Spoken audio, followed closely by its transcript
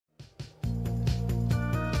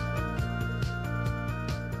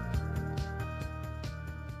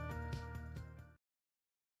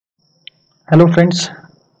Hello friends,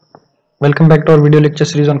 welcome back to our video lecture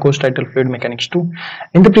series on course title Fluid Mechanics 2.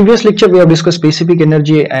 In the previous lecture we have discussed specific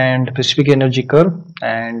energy and specific energy curve.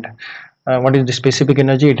 And what is the specific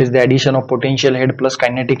energy? It is the addition of potential head plus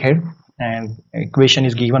kinetic head, and equation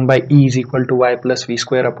is given by E is equal to y plus v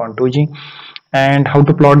square upon 2g. And how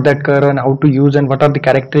to plot that curve and how to use and what are the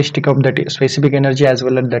characteristic of that specific energy as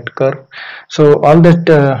well as that curve. So all that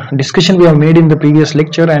discussion we have made in the previous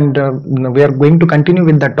lecture, and we are going to continue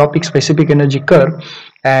with the topic specific energy curve.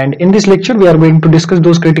 And in this lecture we are going to discuss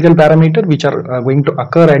those critical parameters which are going to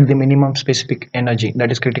occur at the minimum specific energy, that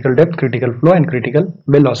is critical depth, critical flow and critical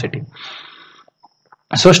velocity.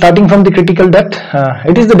 So starting from the critical depth,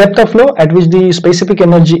 it is the depth of flow at which the specific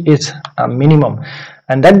energy is minimum,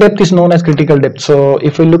 and that depth is known as critical depth. So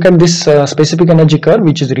if we look at this specific energy curve,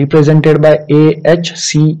 which is represented by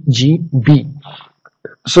AHCGB.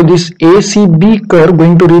 So this ACB curve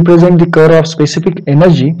going to represent the curve of specific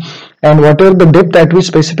energy and whatever the depth at which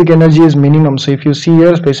specific energy is minimum. So if you see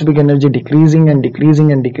here, specific energy decreasing and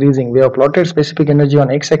decreasing and decreasing. We have plotted specific energy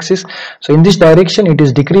on x-axis. So in this direction it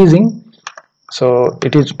is decreasing. So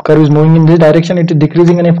curve is moving in this direction, it is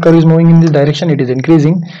decreasing, and if curve is moving in this direction, it is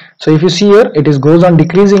increasing. So if you see here, it goes on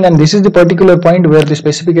decreasing, and this is the particular point where the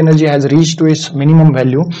specific energy has reached to its minimum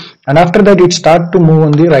value, and after that it starts to move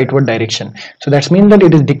on the rightward direction. So that means that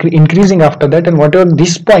it is increasing after that, and whatever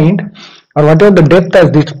this point or whatever the depth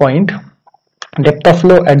at this point, depth of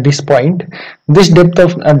flow at this point, this depth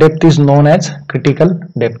is known as critical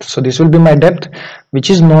depth. So this will be my depth, which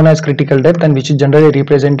is known as critical depth and which is generally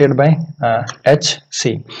represented by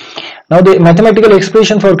HC. Now the mathematical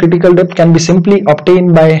expression for critical depth can be simply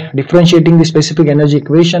obtained by differentiating the specific energy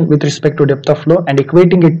equation with respect to depth of flow and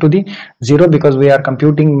equating it to the 0, because we are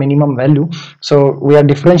computing minimum value. So we are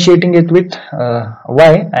differentiating it with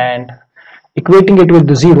y and equating it with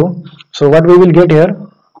the 0. So what we will get here,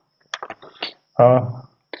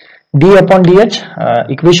 d upon dh,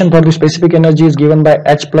 equation for the specific energy is given by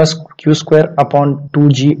h plus q square upon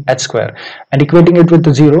 2g h square, and equating it with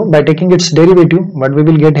the 0 by taking its derivative, what we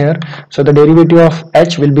will get here. So the derivative of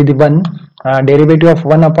h will be the 1, derivative of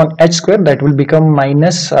 1 upon h square, that will become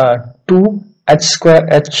minus 2 h square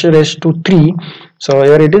h raised to 3. So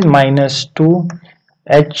here it is minus 2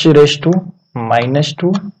 h raised to minus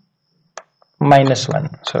 2 minus 1,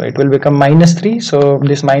 so it will become minus 3. So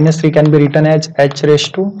this minus 3 can be written as h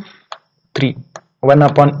raised to 3, 1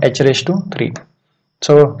 upon h raised to 3.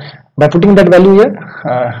 So by putting that value here,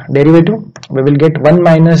 derivative, we will get 1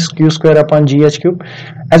 minus q square upon gh cube.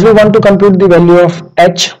 As we want to compute the value of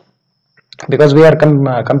h, because we are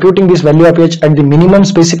computing this value of h at the minimum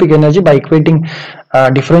specific energy by equating,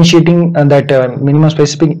 differentiating that minimum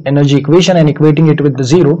specific energy equation and equating it with the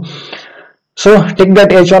 0. So take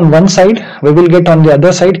that h on one side, we will get on the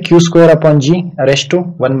other side q square upon g raised to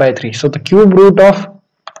 1 by 3. So the cube root of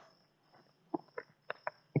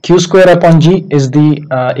q square upon g is the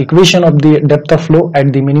equation of the depth of flow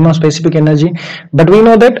at the minimum specific energy. But we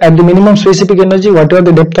know that at the minimum specific energy, whatever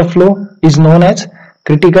the depth of flow is known as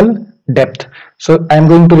critical depth. So I am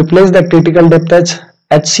going to replace that critical depth as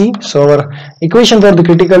HC. So our equation for the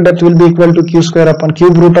critical depth will be equal to q square upon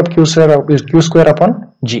cube root of q square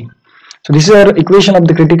upon g. So this is our equation of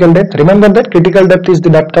the critical depth. Remember that critical depth is the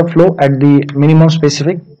depth of flow at the minimum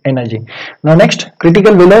specific energy. Now next,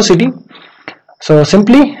 critical velocity. So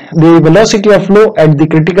simply the velocity of flow at the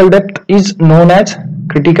critical depth is known as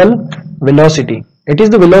critical velocity. It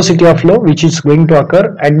is the velocity of flow which is going to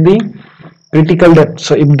occur at the critical depth.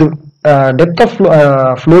 So if the depth of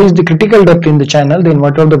flow is the critical depth in the channel, then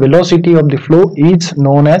whatever the velocity of the flow is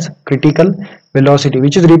known as critical velocity,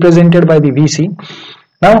 which is represented by the Vc.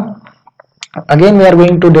 Now again we are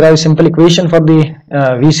going to derive simple equation for the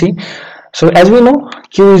Vc. So as we know,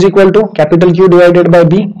 Q is equal to capital Q divided by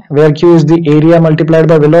B, where Q is the area multiplied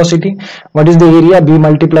by velocity. What is the area? B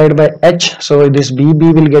multiplied by H. So this B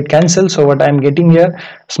will get cancelled. So what I am getting here,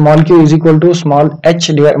 small q is equal to small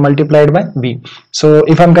h multiplied by B. So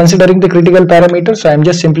if I am considering the critical parameter, so I am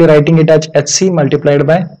just simply writing it as HC multiplied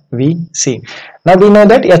by Vc. Now we know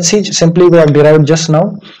that HC simply we have derived just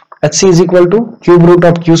now. HC is equal to cube root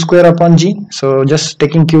of q square upon g. So just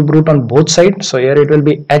taking cube root on both sides. So here it will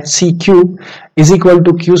be HC cube is equal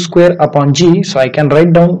to q square upon g. So I can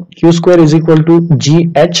write down q square is equal to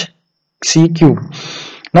GHC cube.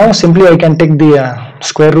 Now simply I can take the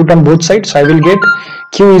square root on both sides. So I will get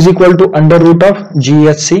q is equal to under root of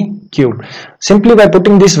GHC cube. Simply by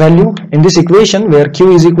putting this value in this equation where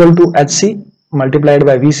q is equal to HC multiplied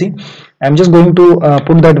by Vc, I am just going to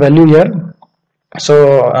put that value here.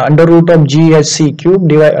 So under root of GHC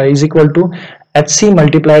cube is equal to HC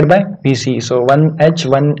multiplied by VC. So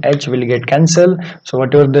 1H will get cancelled. So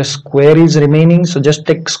whatever the square is remaining, so just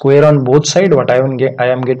take square on both sides. What I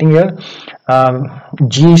am getting here,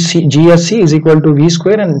 GSC is equal to V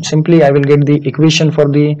square, and simply I will get the equation for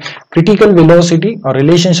the critical velocity, or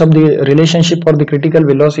relationship for the critical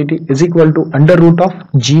velocity is equal to under root of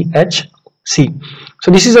GHC. So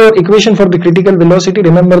this is our equation for the critical velocity.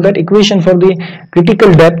 Remember that equation for the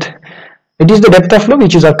critical depth, it is the depth of flow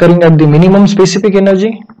which is occurring at the minimum specific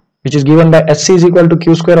energy, which is given by Hc is equal to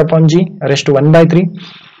Q square upon G raised to 1 by 3.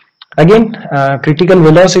 Again, critical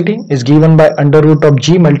velocity is given by under root of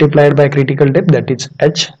G multiplied by critical depth, that is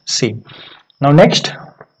Hc. Now next,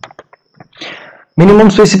 minimum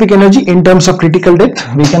specific energy in terms of critical depth.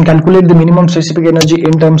 We can calculate the minimum specific energy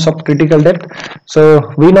in terms of critical depth.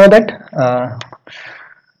 So we know that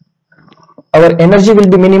our energy will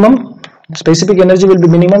be minimum, specific energy will be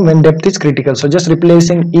minimum when depth is critical. So just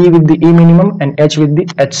replacing E with the E minimum and H with the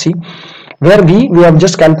HC. Where V, we have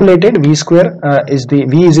just calculated V square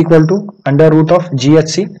V is equal to under root of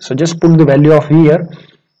GHC. So just put the value of V here.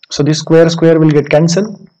 So this square will get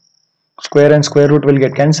cancelled. Square and square root will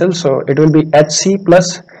get cancelled. So it will be HC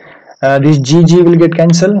plus this GG will get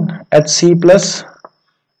cancelled. HC plus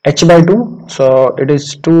H by 2. So it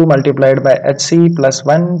is 2 multiplied by HC plus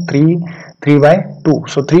 1, 3 by 2.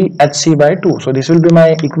 So 3 HC by 2. So this will be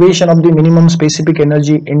my equation of the minimum specific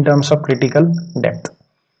energy in terms of critical depth.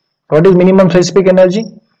 What is minimum specific energy?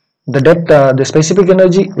 The depth, the specific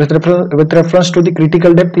energy with reference to the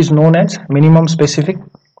critical depth is known as minimum specific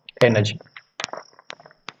energy.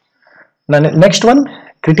 Now next one,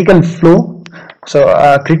 critical flow. So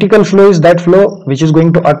critical flow is that flow which is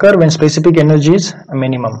going to occur when specific energy is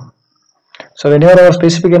minimum. So whenever our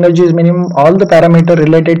specific energy is minimum, all the parameter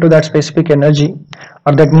related to that specific energy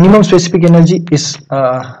or that minimum specific energy is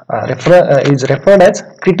referred as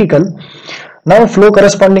critical. Now flow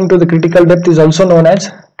corresponding to the critical depth is also known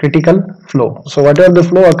as critical flow. So whatever the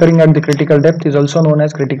flow occurring at the critical depth is also known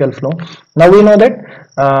as critical flow. Now we know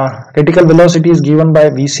that critical velocity is given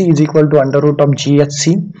by Vc is equal to under root of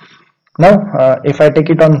GHC. Now if I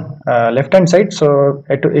take it on left hand side, so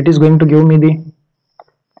it is going to give me the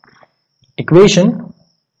equation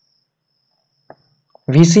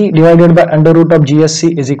Vc divided by under root of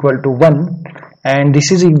GSC is equal to 1, and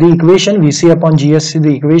this is the equation Vc upon GSC,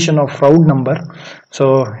 the equation of Froude number.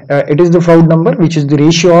 So it is the Froude number, which is the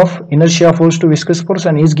ratio of inertia force to viscous force,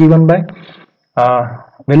 and is given by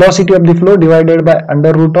velocity of the flow divided by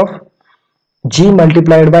under root of G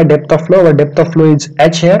multiplied by depth of flow. Our depth of flow is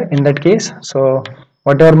H here in that case. So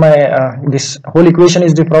whatever my this whole equation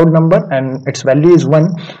is the Froude number and its value is 1.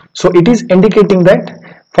 So it is indicating that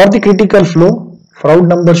for the critical flow, Froude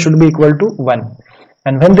number should be equal to 1.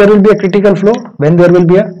 And when there will be a critical flow, when there will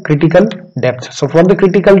be a critical depth. So for the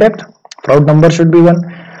critical depth, Froude number should be 1.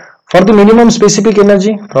 For the minimum specific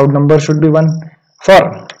energy, Froude number should be 1.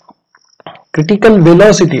 For critical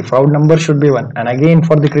velocity, Froude number should be 1. And again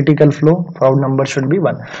for the critical flow, Froude number should be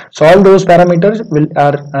 1. So all those parameters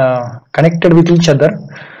are connected with each other.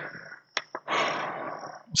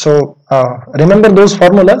 So remember those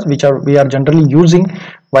formulas which we are generally using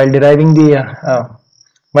while deriving the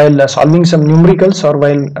while solving some numericals, or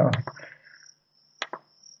while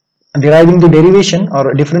deriving the derivation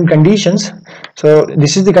or different conditions. So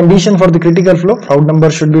this is the condition for the critical flow, Froude number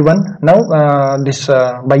should be 1. Now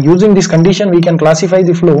by using this condition, we can classify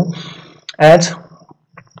the flow as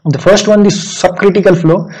the first one, the subcritical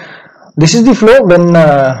flow. This is the flow when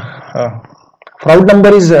Froude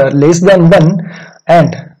number is less than 1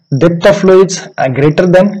 and depth of flow is greater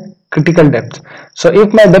than critical depth. So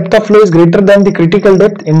if my depth of flow is greater than the critical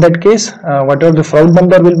depth, in that case whatever the Froude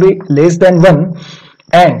number will be less than 1,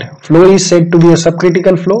 and flow is said to be a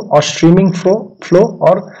subcritical flow or streaming flow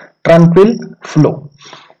or tranquil flow.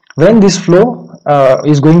 When this flow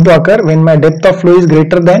is going to occur when my depth of flow is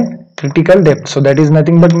greater than critical depth, so that is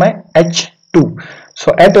nothing but my H2.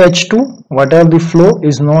 So at H2, whatever the flow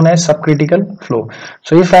is known as subcritical flow.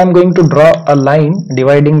 So if I am going to draw a line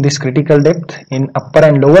dividing this critical depth in upper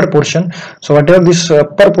and lower portion, so whatever this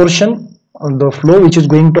upper portion, the flow which is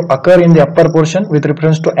going to occur in the upper portion with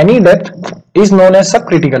reference to any depth is known as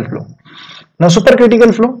subcritical flow. Now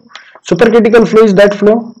supercritical flow is that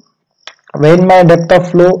flow when my depth of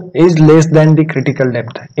flow is less than the critical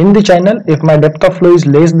depth. In the channel, if my depth of flow is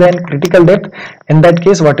less than critical depth, in that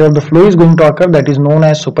case whatever the flow is going to occur, that is known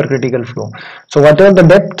as supercritical flow. So whatever the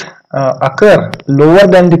depth occur lower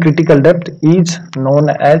than the critical depth is known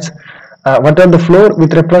as whatever the flow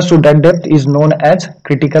with reference to that depth is known as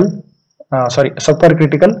critical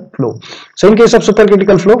supercritical flow. So in case of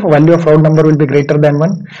supercritical flow, value of Froude number will be greater than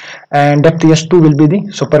 1 and depth S2 will be the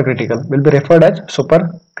supercritical, will be referred as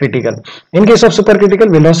supercritical. In case of supercritical,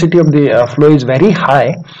 velocity of the flow is very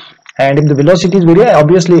high, and if the velocity is very high,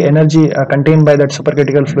 obviously energy contained by that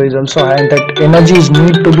supercritical flow is also high, and that energy is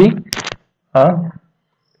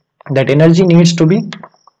needs to be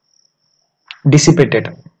dissipated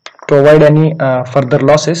to avoid any further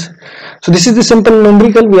losses. So this is the simple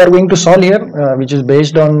numerical we are going to solve here, which is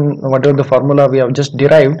based on whatever the formula we have just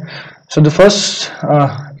derived. So the first,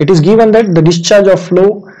 it is given that the discharge of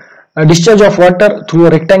water through a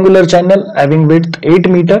rectangular channel having width 8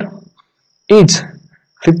 meter is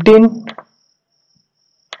 15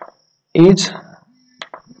 meter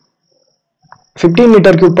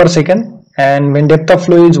cube per second, and when depth of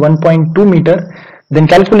flow is 1.2 meter, then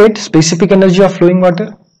calculate specific energy of flowing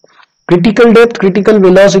water, critical depth, critical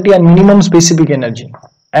velocity and minimum specific energy,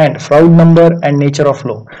 and Froude number and nature of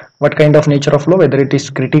flow. What kind of nature of flow, whether it is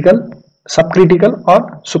critical, subcritical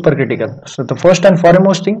or supercritical. So the first and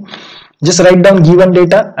foremost thing, just write down given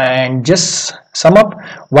data and just sum up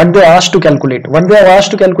what they are asked to calculate.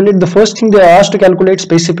 The first thing they are asked to calculate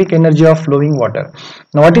specific energy of flowing water.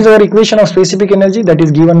 Now what is our equation of specific energy? That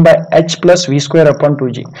is given by H plus V square upon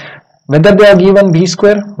 2G. Whether they are given V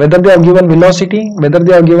square, whether they are given velocity, whether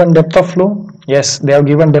they are given depth of flow. Yes, they have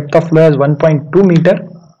given depth of flow as 1.2 meter.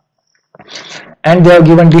 And they have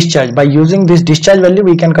given discharge. By using this discharge value,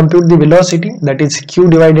 we can compute the velocity, that is Q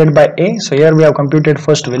divided by A. So here we have computed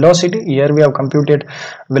first velocity. Here we have computed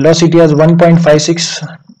velocity as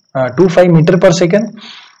 1.5625 meter per second.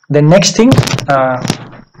 The next thing,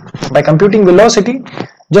 by computing velocity,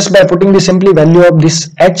 just by putting the simply value of this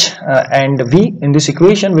H and V in this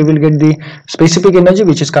equation, we will get the specific energy,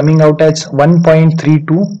 which is coming out as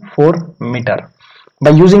 1.324 meter. By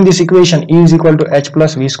using this equation, E is equal to H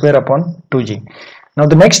plus V square upon 2G. Now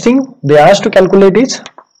the next thing they are asked to calculate is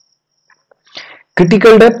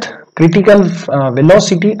critical depth, critical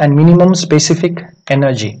velocity and minimum specific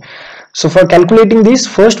energy. So for calculating this,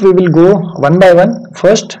 first we will go one by one.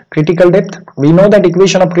 First, critical depth. We know that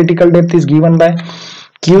equation of critical depth is given by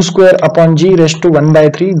Q square upon G raised to 1 by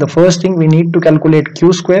 3. The first thing we need to calculate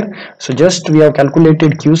Q square. So just we have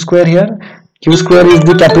calculated Q square here. Q square is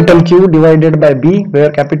the capital Q divided by B,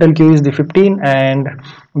 where capital Q is the 15 and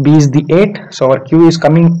B is the 8. So our Q is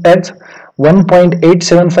coming as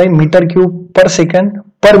 1.875 meter cube per second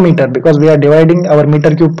per meter, because we are dividing our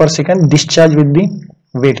meter cube per second discharge with the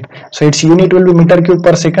width. So its unit will be meter cube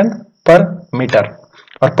per second per meter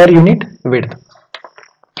or per unit width.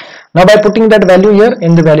 Now by putting that value here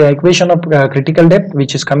in the value equation of critical depth,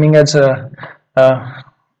 which is coming as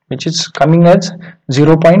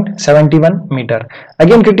 0.71 meter.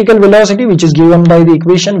 Again, critical velocity, which is given by the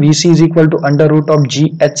equation Vc is equal to under root of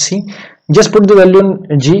GHc. Just put the value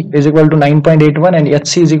G is equal to 9.81 and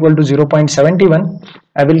Hc is equal to 0.71.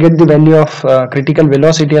 I will get the value of critical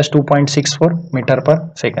velocity as 2.64 meter per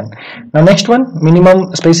second. Now next one,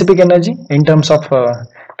 minimum specific energy in terms of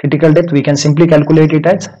critical depth, we can simply calculate it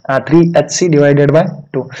as 3Hc divided by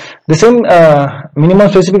 2. The same minimum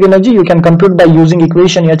specific energy you can compute by using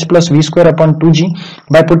equation H plus V square upon 2G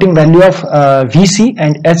by putting value of Vc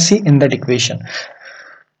and Hc in that equation.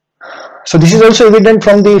 So this is also evident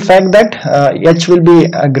from the fact that H will be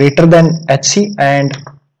greater than Hc and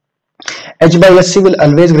H by Sc will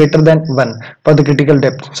always greater than 1 for the critical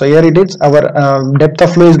depth. So here it is, our depth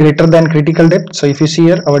of flow is greater than critical depth. So if you see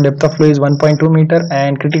here, our depth of flow is 1.2 meter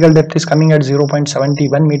and critical depth is coming at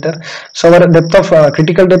 0.71 meter. So our depth of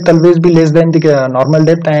critical depth always be less than the normal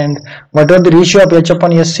depth, and whatever the ratio of H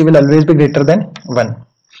upon Sc will always be greater than 1.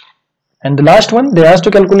 And the last one, they asked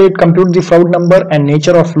to compute the Froude number and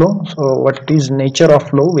nature of flow. So what is nature of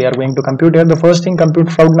flow? We are going to compute here. The first thing,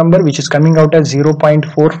 compute Froude number, which is coming out as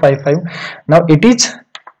 0.455. Now it is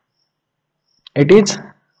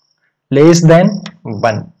less than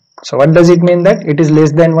 1. So what does it mean that it is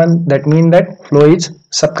less than 1? That means that flow is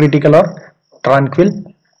subcritical or tranquil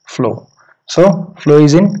flow. So flow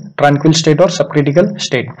is in tranquil state or subcritical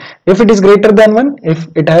state. If it is greater than 1, if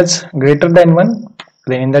it has greater than 1,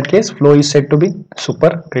 then in that case flow is said to be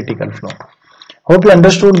supercritical flow. Hope you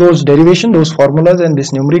understood those derivation, those formulas and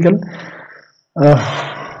this numerical.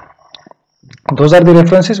 Those are the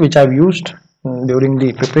references which I have used during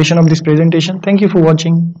the preparation of this presentation. Thank you for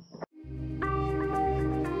watching.